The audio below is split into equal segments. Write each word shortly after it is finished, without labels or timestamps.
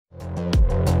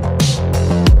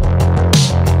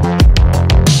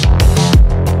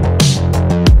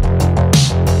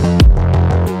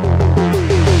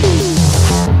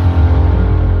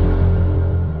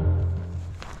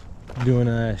doing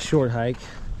a short hike,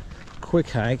 quick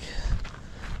hike.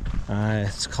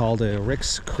 It's called a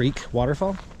Ricks Creek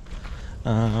Waterfall.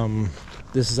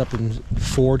 This is up in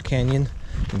Ford Canyon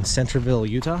in Centerville,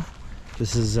 Utah.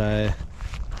 This is the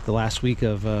last week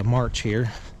of March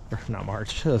here, or not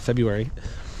March, February.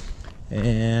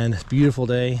 And beautiful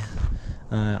day,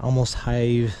 almost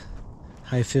high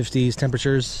 50s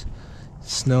temperatures,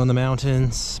 snow in the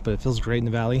mountains, but it feels great in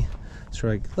the valley. So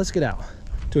we're like, let's get out,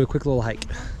 do a quick little hike.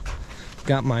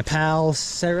 Got my pal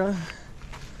Sarah.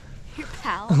 Your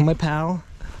pal? My pal.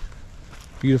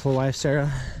 Beautiful wife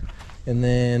Sarah. And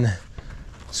then,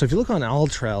 so if you look on all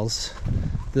trails,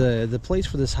 the place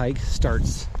for this hike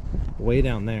starts way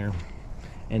down there,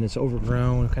 and it's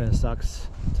overgrown, kind of sucks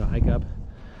to hike up.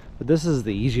 But this is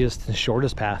the easiest and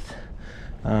shortest path.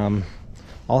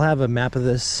 I'll have a map of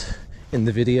this in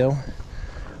the video,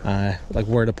 like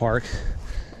where to park.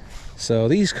 So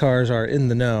these cars are in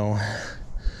the know.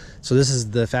 So this is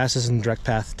the fastest and direct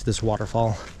path to this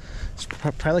waterfall. It's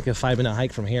probably like a 5-minute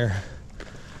hike from here,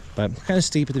 but kind of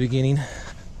steep at the beginning,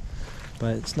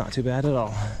 but it's not too bad at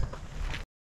all.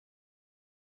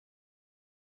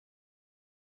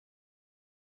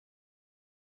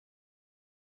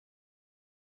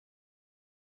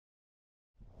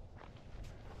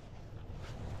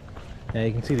 Yeah,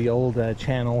 you can see the old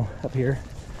channel up here.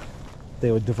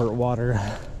 They would divert water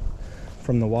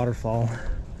from the waterfall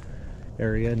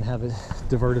area and have it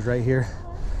diverted right here.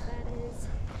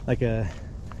 Like a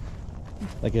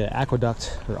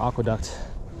aqueduct or aqueduct.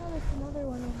 Oh, there's another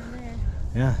one over there.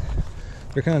 Yeah,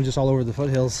 they're kind of just all over the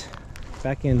foothills.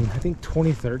 Back in, I think,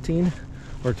 2013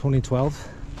 or 2012,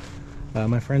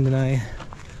 my friend and I,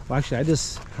 well actually I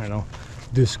don't know,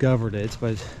 discovered it,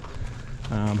 but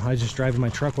I was just driving my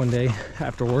truck one day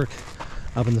after work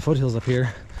up in the foothills up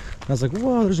here. I was like,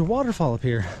 whoa, there's a waterfall up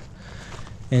here.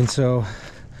 And so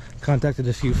contacted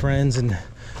a few friends, and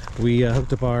we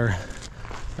hooked up our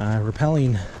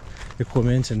rappelling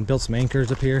equipment and built some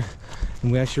anchors up here,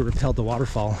 and we actually rappelled the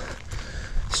waterfall.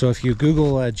 So if you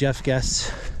Google Jeff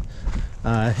Guest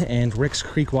and Ricks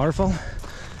Creek Waterfall,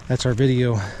 that's our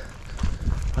video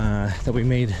that we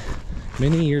made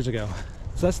many years ago.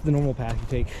 So that's the normal path you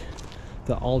take,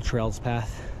 the all trails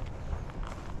path.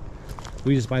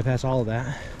 We just bypass all of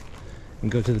that and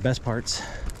go to the best parts.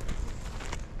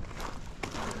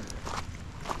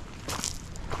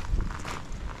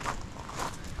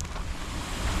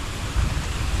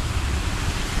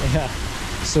 Yeah,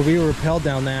 so we were rappelled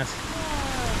down that.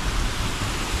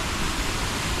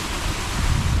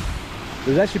 It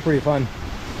was actually pretty fun.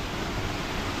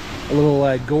 A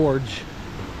little gorge.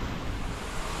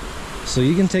 So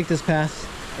you can take this path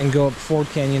and go up Ford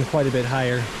Canyon quite a bit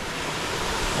higher.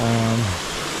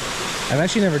 I've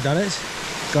actually never done it,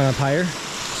 gone up higher,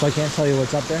 so I can't tell you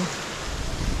what's up there.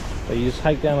 But you just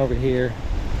hike down over here.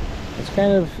 It's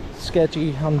kind of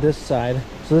sketchy on this side,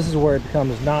 so this is where it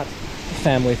becomes not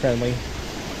family friendly.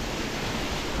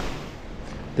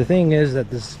 The thing is that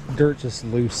this dirt just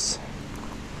loose,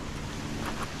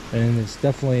 and it's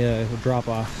definitely a drop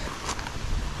off.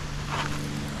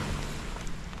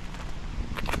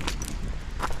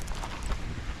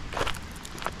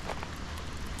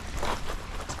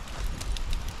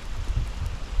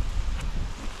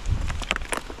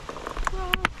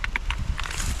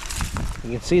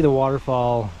 You can see the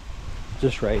waterfall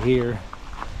just right here,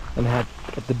 and at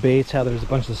the base how there's a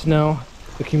bunch of snow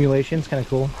accumulation. It's kind of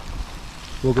cool.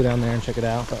 We'll go down there and check it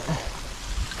out. But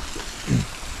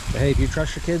hey, if you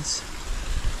trust your kids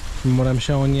from what I'm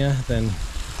showing you, then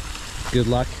good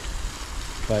luck.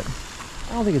 But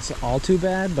I don't think it's all too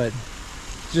bad, but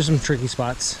just some tricky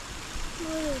spots.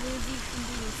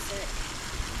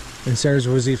 And Sarah's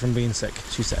woozy from being sick,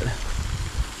 she said.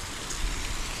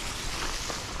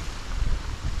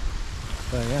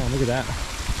 But yeah, look at that.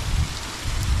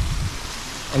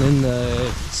 And in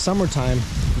the summertime,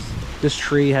 this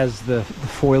tree has the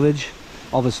foliage,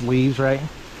 all this leaves, right?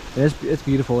 And it's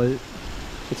beautiful.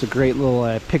 It's a great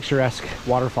little picturesque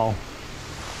waterfall.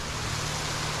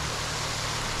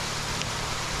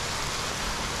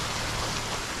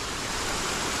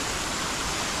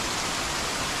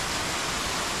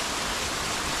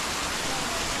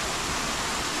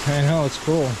 I know, it's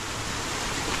cool.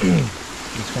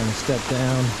 Just kind of step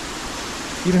down.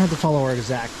 You don't have to follow our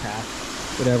exact path.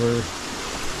 Whatever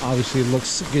obviously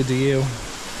looks good to you.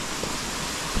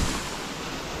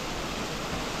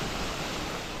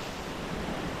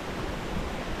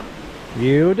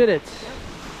 You did it.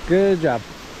 Good job.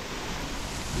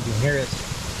 You can hear it.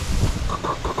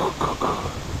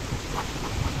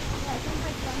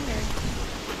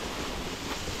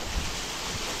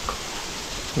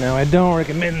 Now I don't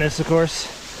recommend this, of course,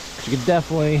 because you could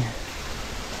definitely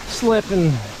slip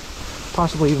and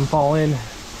possibly even fall in.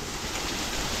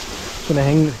 Just gonna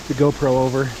hang the GoPro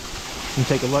over and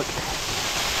take a look.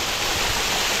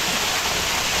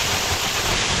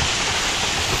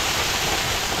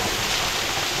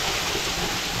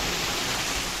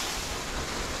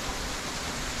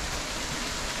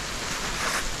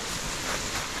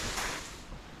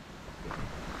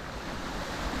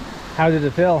 How did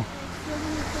it feel?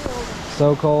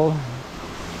 So cold.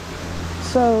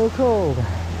 So cold.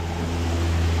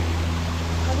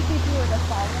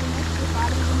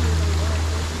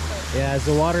 Yeah, as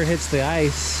the water hits the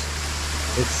ice,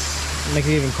 it's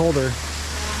making it even colder,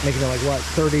 making it like what,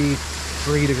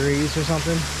 33 degrees or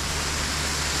something.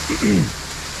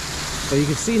 But you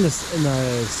can see in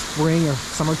the spring or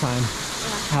summertime,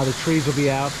 how the trees will be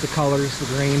out, the colors, the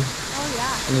green. Oh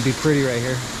yeah. And it'll be pretty right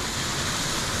here.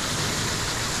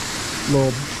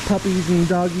 Little puppies and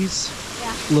doggies.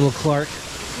 Yeah. Little Clark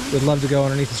would love to go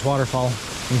underneath this waterfall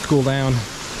and cool down.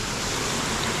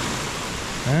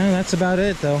 That's about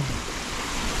it though.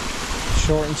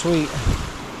 Short and sweet.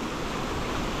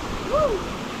 Woo.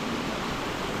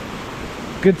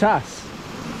 Good toss.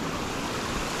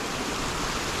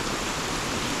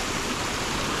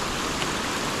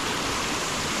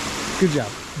 Good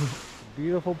job.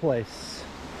 Beautiful place.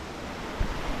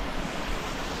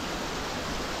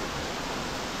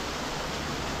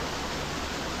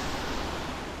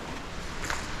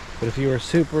 But if you were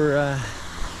super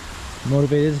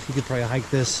motivated, you could probably hike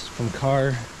this from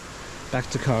car back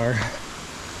to car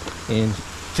in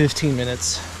 15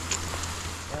 minutes.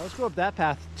 Yeah, let's go up that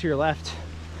path to your left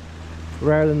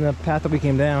rather than the path that we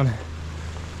came down.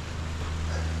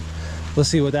 Let's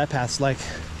see what that path's like.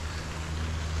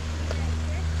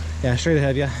 Yeah, straight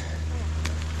ahead, yeah.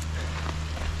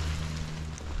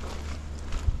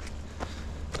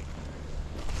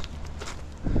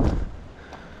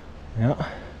 Yeah.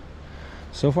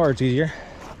 So far it's easier.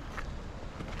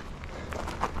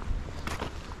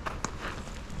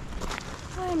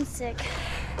 I'm sick.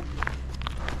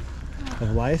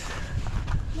 Of life?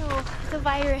 No, the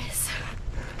virus.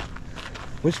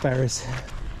 Which virus?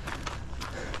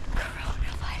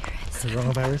 Coronavirus.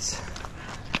 Coronavirus.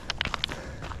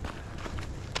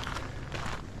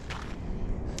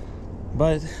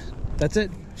 But that's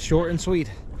it. Short and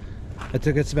sweet. It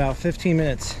took us about 15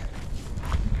 minutes.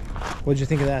 What'd you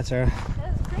think of that, Sarah?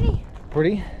 That was pretty.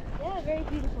 Pretty? Yeah, very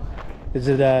beautiful. Is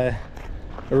it a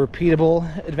repeatable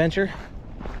adventure?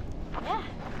 Yeah.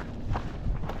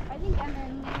 I think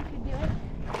Emma could do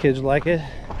it. Kids like it.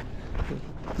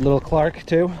 Little Clark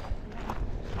too.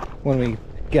 When we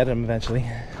get him eventually.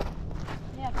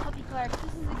 Yeah, Puppy Clark.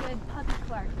 This is a good Puppy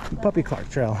Clark. Puppy Clark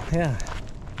Trail, yeah.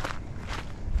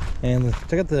 And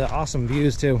check out the awesome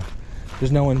views too.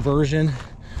 There's no inversion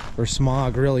or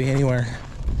smog really anywhere.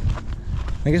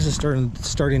 I guess it's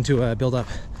starting to build up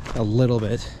a little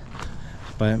bit,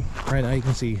 but right now you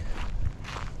can see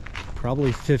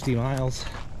probably 50 miles.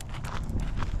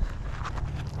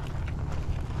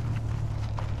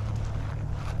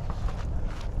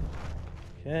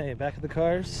 Okay, back at the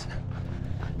cars,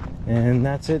 and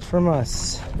that's it from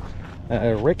us.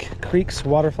 Rick Creek's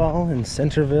Waterfall in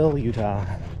Centerville, Utah.